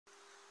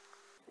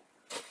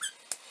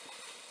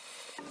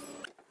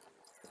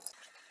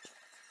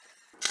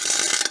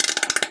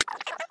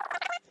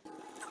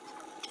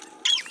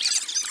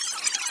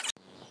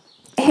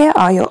here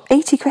are your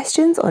 80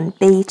 questions on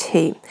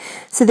B2.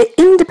 So the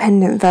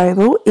independent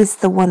variable is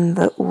the one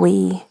that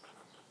we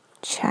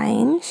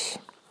change,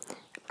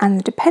 and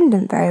the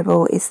dependent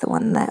variable is the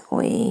one that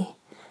we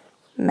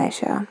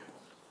measure.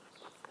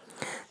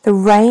 The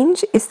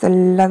range is the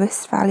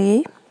lowest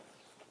value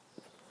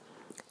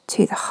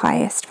to the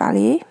highest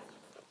value.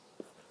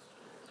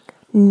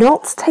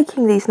 Not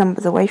taking these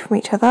numbers away from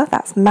each other,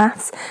 that's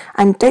maths,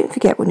 and don't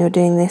forget when you're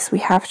doing this we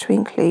have to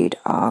include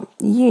our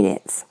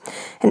units.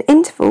 An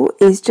interval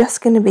is just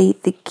going to be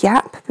the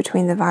gap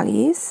between the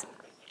values.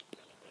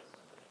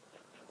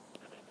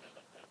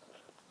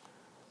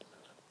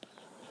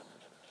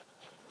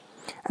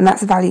 And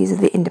that's the values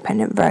of the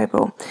independent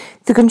variable.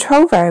 The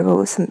control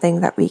variable is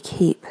something that we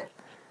keep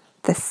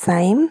the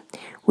same.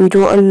 We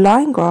draw a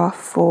line graph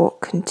for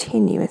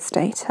continuous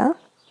data.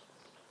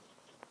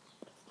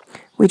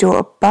 We draw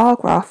a bar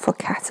graph for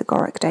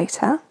categoric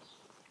data.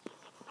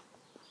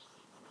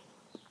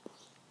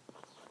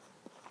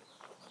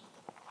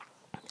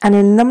 And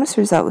an anomalous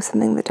result is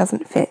something that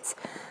doesn't fit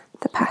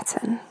the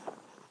pattern.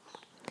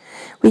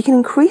 We can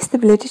increase the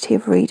validity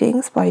of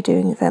readings by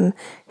doing them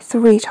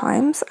 3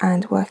 times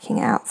and working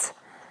out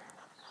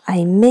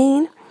a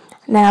mean.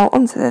 Now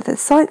onto the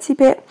sciencey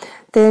bit.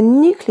 The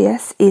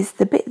nucleus is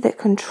the bit that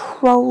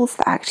controls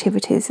the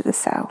activities of the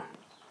cell.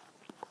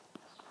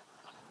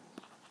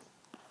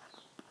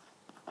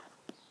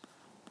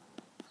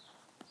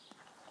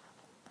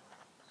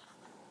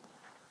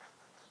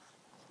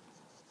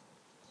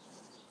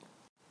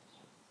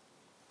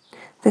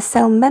 The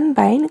cell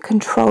membrane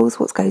controls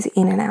what goes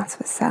in and out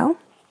of a cell.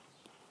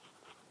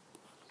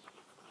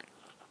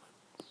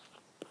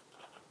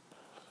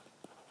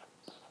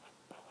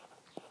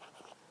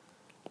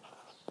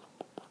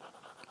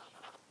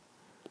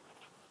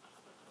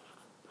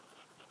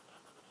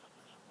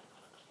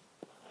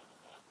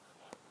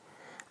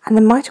 And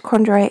the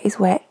mitochondria is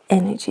where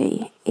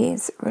energy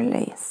is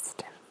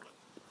released.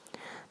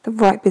 The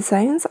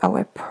ribosomes are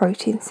where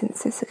protein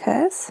synthesis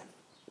occurs.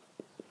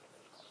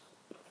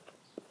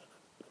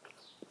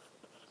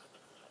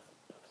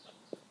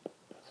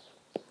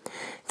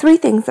 Three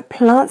things that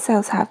plant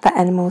cells have that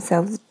animal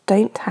cells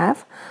don't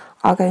have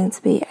are going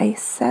to be a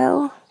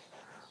cell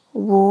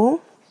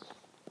wall,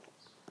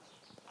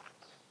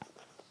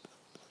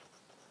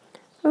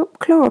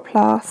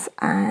 chloroplasts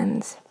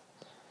and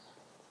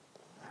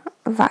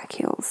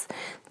vacuoles.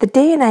 The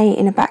DNA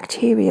in a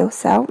bacterial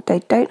cell,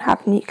 they don't have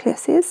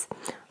nucleuses,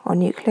 or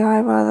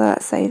nuclei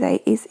rather, so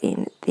they is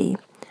in the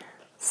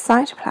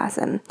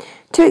cytoplasm.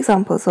 2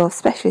 examples of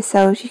specialist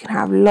cells, you can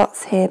have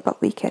lots here, but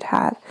we could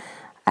have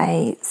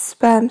a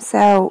sperm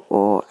cell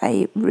or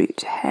a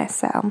root hair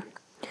cell.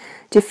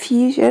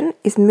 Diffusion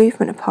is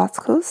movement of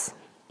particles.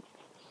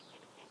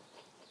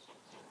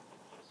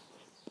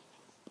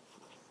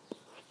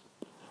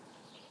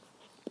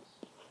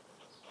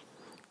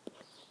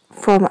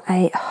 From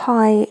a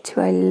high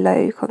to a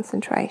low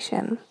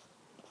concentration.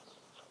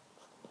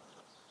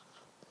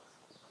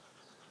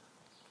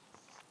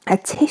 A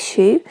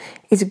tissue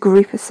is a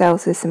group of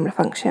cells with a similar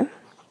function.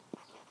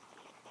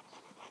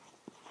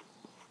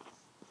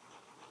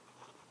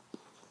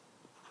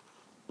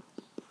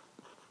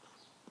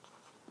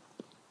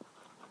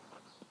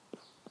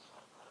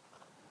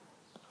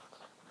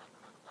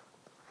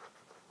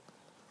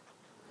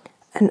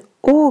 An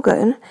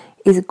organ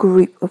is a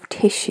group of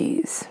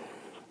tissues.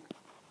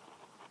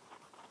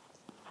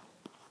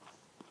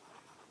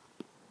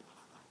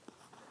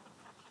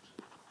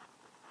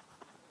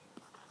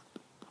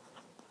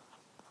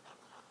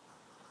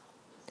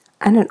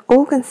 And an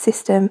organ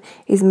system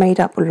is made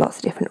up of lots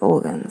of different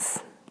organs.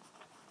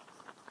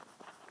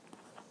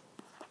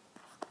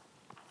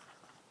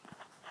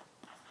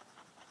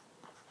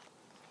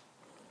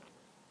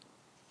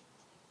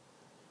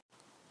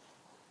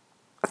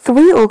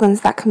 Three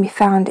organs that can be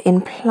found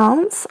in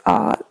plants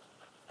are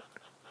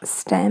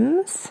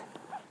stems,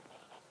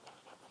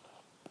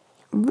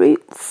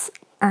 roots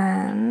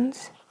and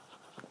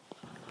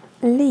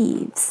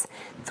leaves.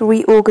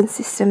 3 organ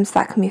systems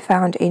that can be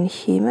found in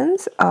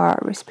humans are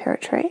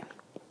respiratory,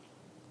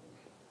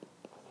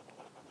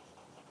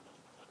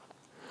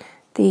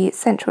 the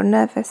central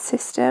nervous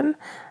system,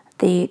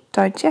 the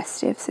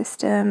digestive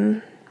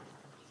system,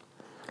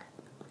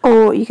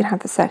 or you can have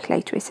the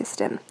circulatory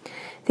system.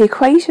 The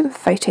equation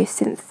for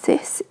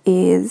photosynthesis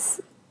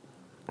is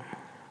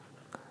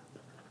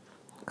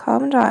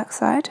carbon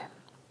dioxide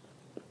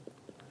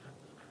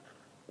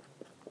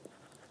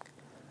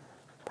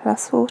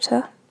plus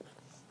water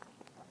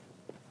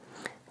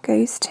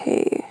goes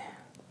to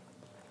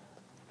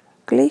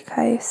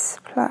glucose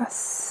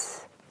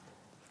plus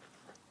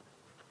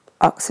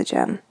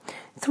oxygen.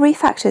 3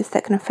 factors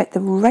that can affect the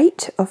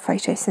rate of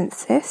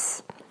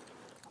photosynthesis.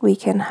 We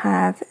can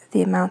have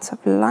the amount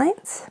of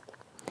light,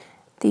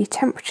 the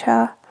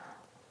temperature,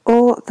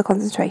 or the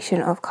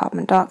concentration of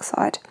carbon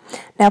dioxide.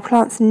 Now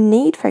plants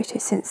need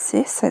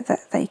photosynthesis so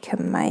that they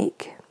can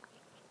make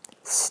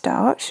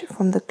starch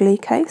from the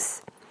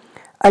glucose.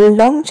 A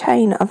long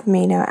chain of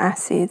amino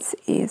acids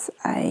is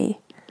a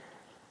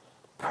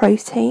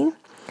protein,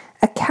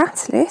 A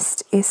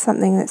catalyst is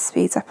something that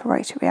speeds up a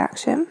rate of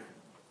reaction.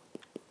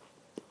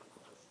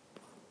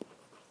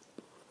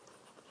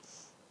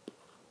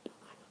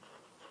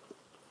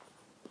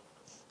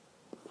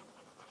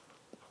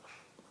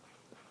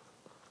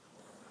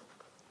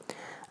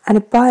 And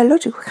a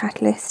biological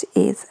catalyst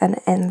is an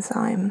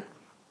enzyme.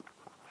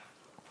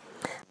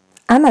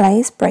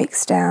 Amylase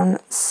breaks down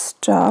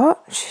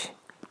starch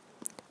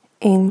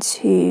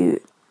into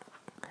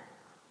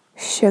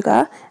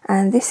sugar,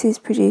 and this is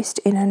produced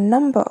in a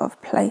number of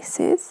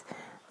places.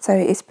 So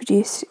it's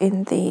produced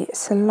in the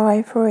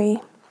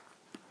salivary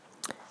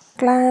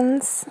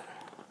glands,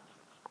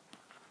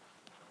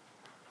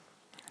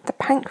 the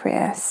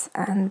pancreas,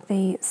 and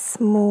the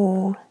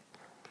small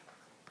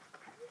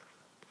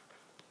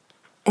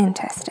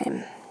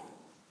intestine.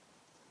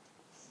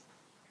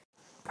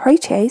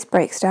 Protease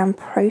breaks down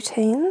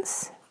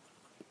proteins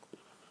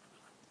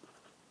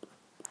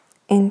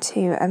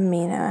into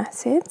amino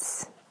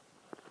acids,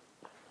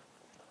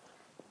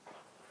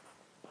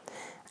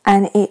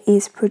 and it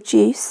is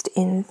produced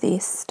in the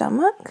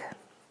stomach,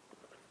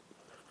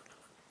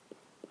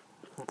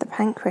 the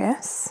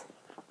pancreas,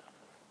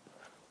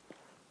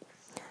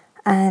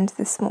 and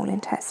the small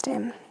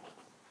intestine.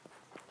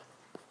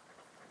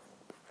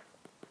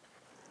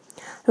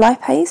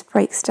 Lipase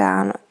breaks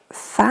down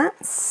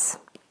fats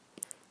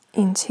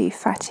into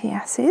fatty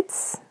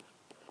acids.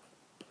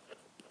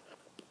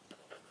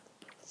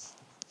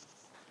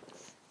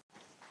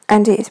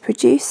 And it is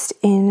produced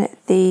in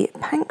the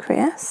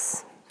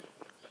pancreas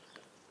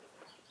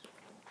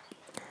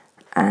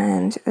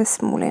and the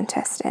small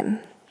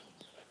intestine.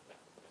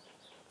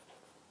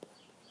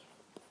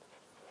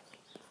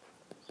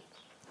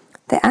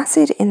 The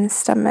acid in the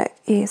stomach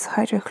is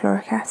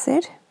hydrochloric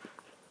acid.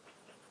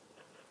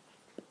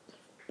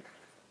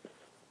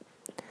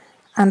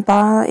 And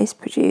bile is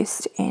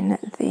produced in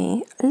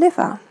the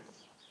liver.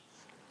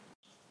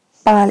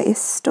 Bile is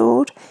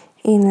stored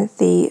in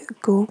the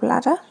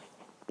gallbladder.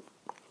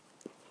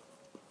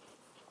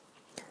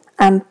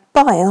 And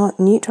bile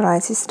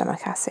neutralizes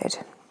stomach acid.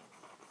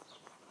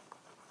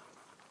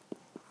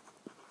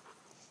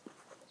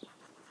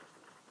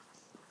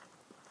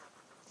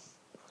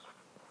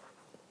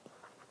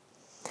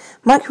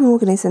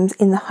 Microorganisms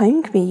in the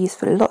home can be used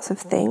for lots of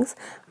things.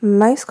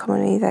 Most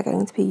commonly, they're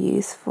going to be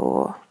used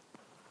for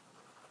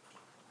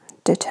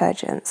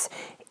detergents.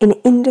 In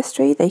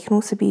industry, they can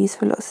also be used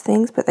for lots of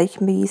things, but they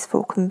can be used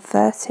for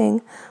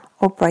converting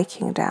or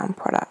breaking down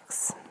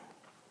products.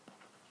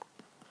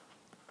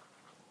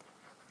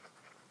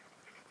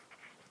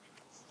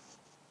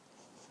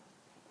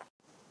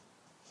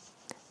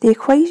 The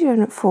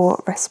equation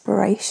for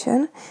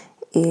respiration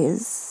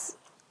is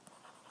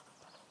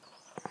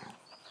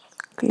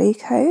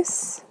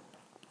glucose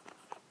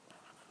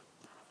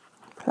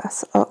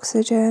plus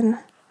oxygen,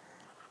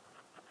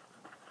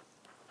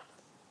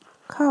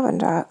 carbon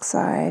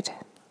dioxide,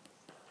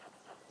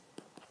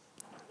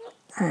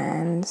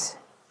 and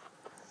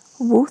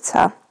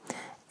water.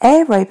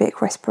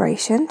 Aerobic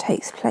respiration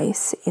takes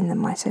place in the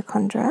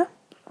mitochondria.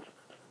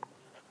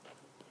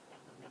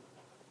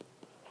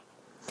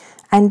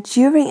 And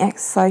during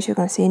exercise, you're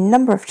going to see a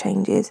number of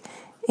changes,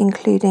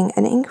 including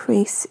an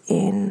increase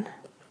in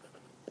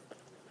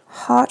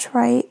heart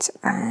rate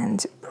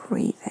and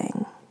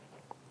breathing.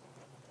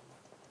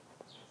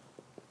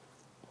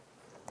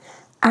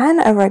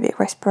 Anaerobic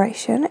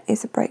respiration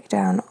is a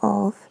breakdown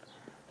of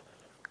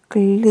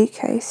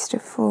glucose to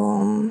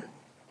form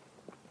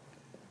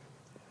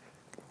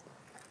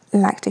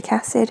lactic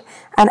acid,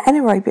 and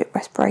anaerobic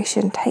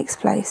respiration takes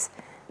place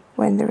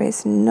when there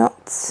is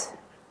not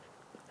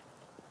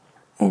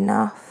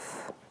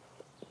enough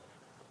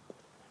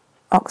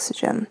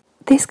oxygen.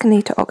 This can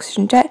lead to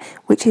oxygen jet,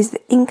 which is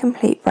the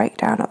incomplete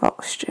breakdown of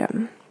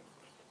oxygen.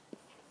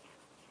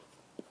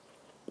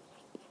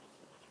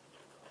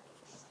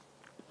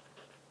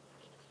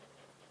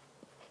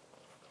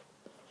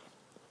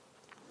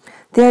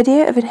 The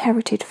idea of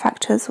inherited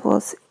factors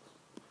was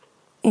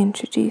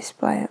introduced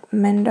by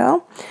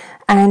Mendel,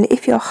 and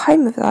if you're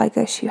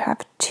homozygous, you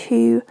have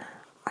two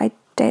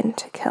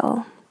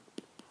identical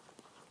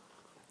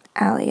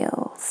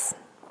alleles.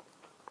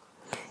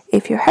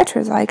 If you're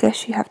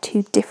heterozygous, you have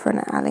two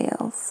different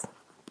alleles.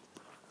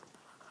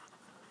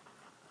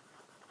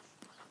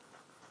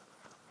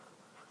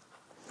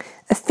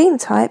 A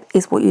phenotype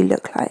is what you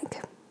look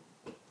like.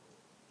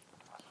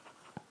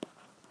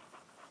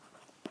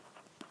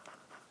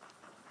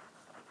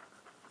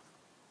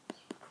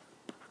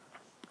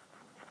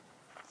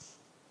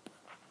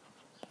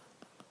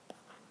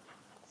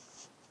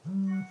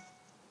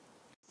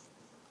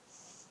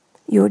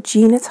 Your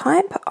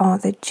genotype are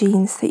the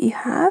genes that you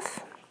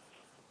have.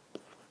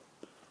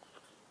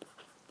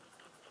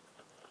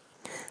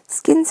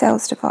 Skin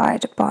cells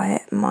divide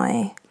by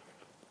mitosis,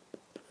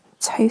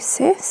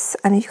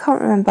 and if you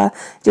can't remember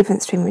the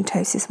difference between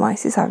mitosis and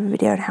mitosis, I have a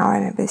video on how I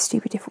remember the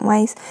stupid different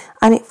ways,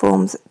 and it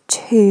forms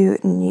two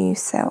new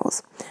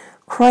cells.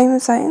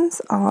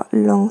 Chromosomes are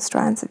long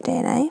strands of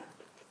DNA.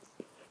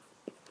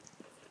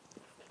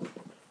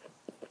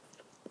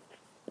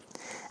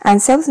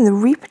 And cells in the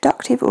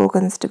reproductive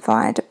organs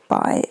divide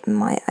by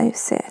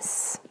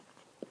meiosis.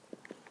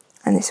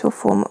 And this will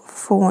form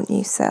 4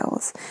 new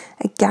cells.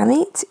 A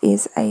gamete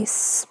is a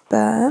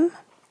sperm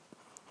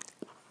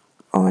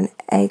or an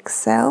egg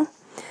cell.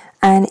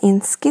 And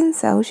in skin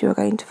cells, you're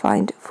going to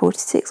find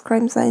 46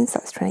 chromosomes,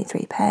 that's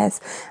 23 pairs.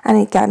 And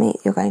in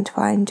gamete, you're going to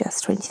find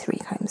just 23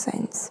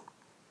 chromosomes.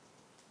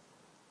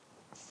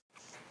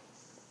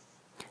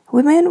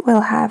 Women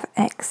will have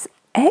XX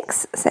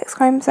sex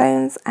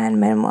chromosomes and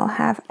men will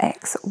have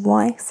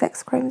XY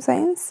sex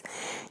chromosomes.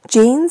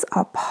 Genes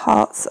are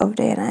parts of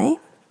DNA.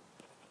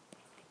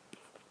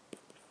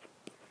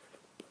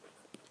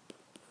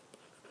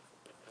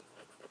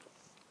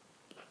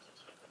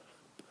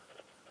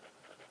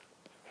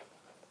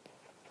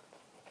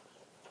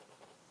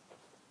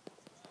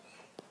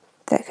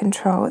 That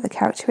control the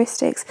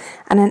characteristics,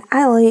 and an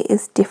allele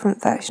is a different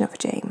version of a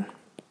gene.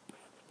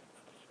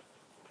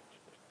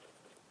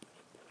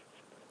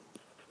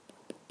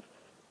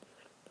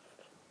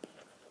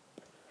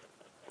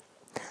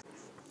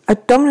 A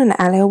dominant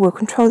allele will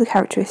control the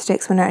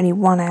characteristics when only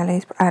one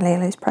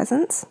allele is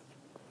present.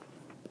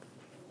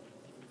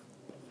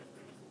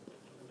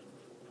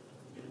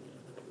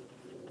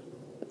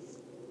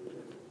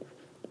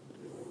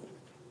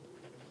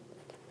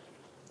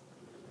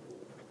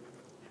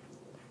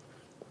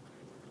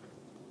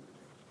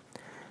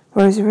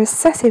 Whereas a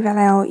recessive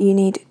allele, you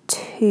need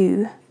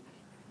 2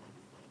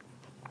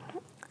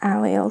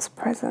 alleles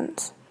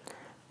present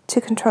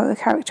to control the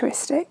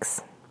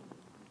characteristics.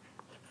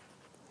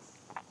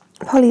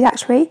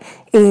 Polydactyly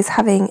is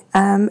having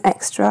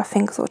extra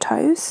fingers or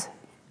toes.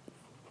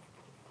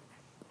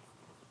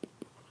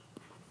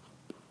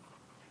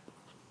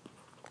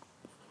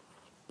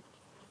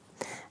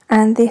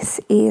 And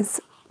this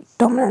is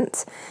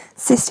dominant.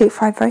 Cystic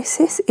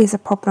fibrosis is a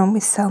problem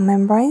with cell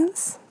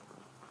membranes.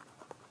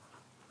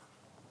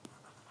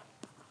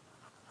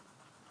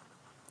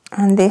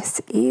 And this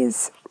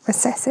is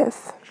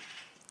recessive.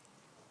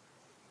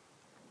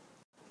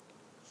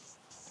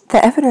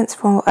 The evidence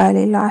for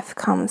early life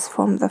comes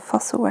from the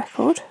fossil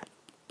record.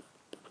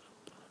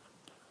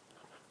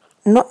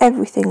 Not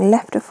everything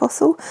left a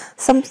fossil.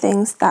 Some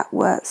things that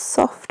were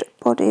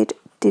soft-bodied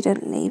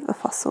didn't leave a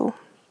fossil.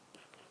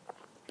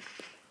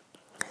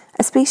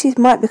 A species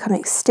might become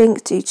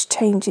extinct due to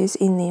changes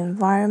in the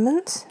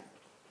environment,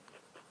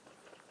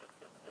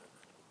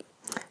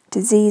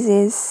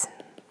 diseases,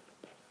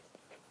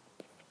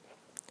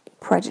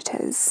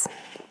 predators,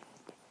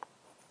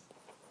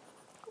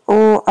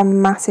 or a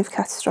massive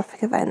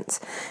catastrophic event.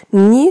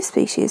 New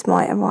species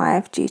might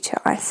arrive due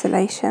to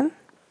isolation,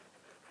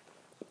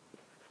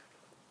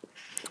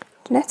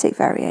 genetic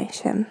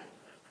variation,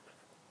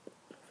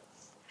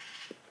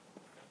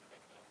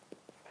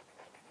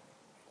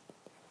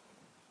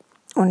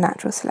 or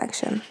natural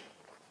selection.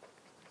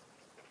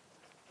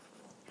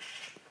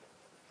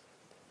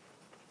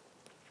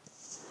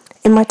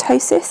 In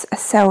mitosis, a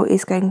cell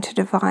is going to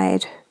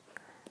divide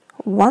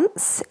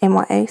once. In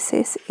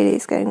meiosis, it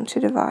is going to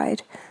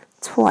divide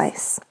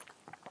twice.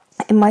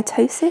 In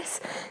mitosis,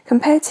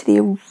 compared to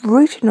the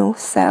original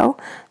cell,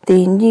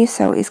 the new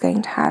cell is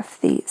going to have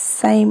the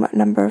same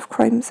number of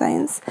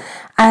chromosomes,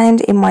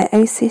 and in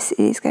meiosis, it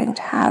is going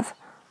to have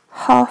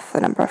half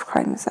the number of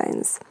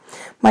chromosomes.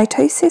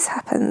 Mitosis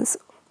happens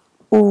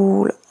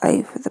all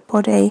over the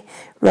body,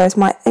 whereas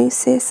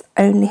meiosis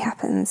only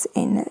happens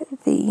in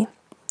the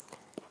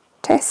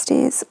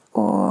testes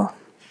or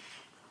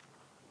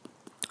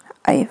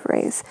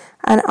ovaries.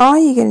 And are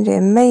you going to do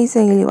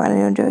amazingly well in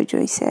your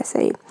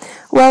GCSE?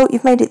 Well,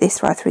 you've made it this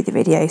far through the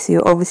video, so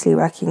you're obviously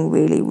working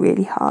really,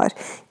 really hard.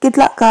 Good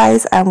luck,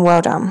 guys, and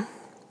well done.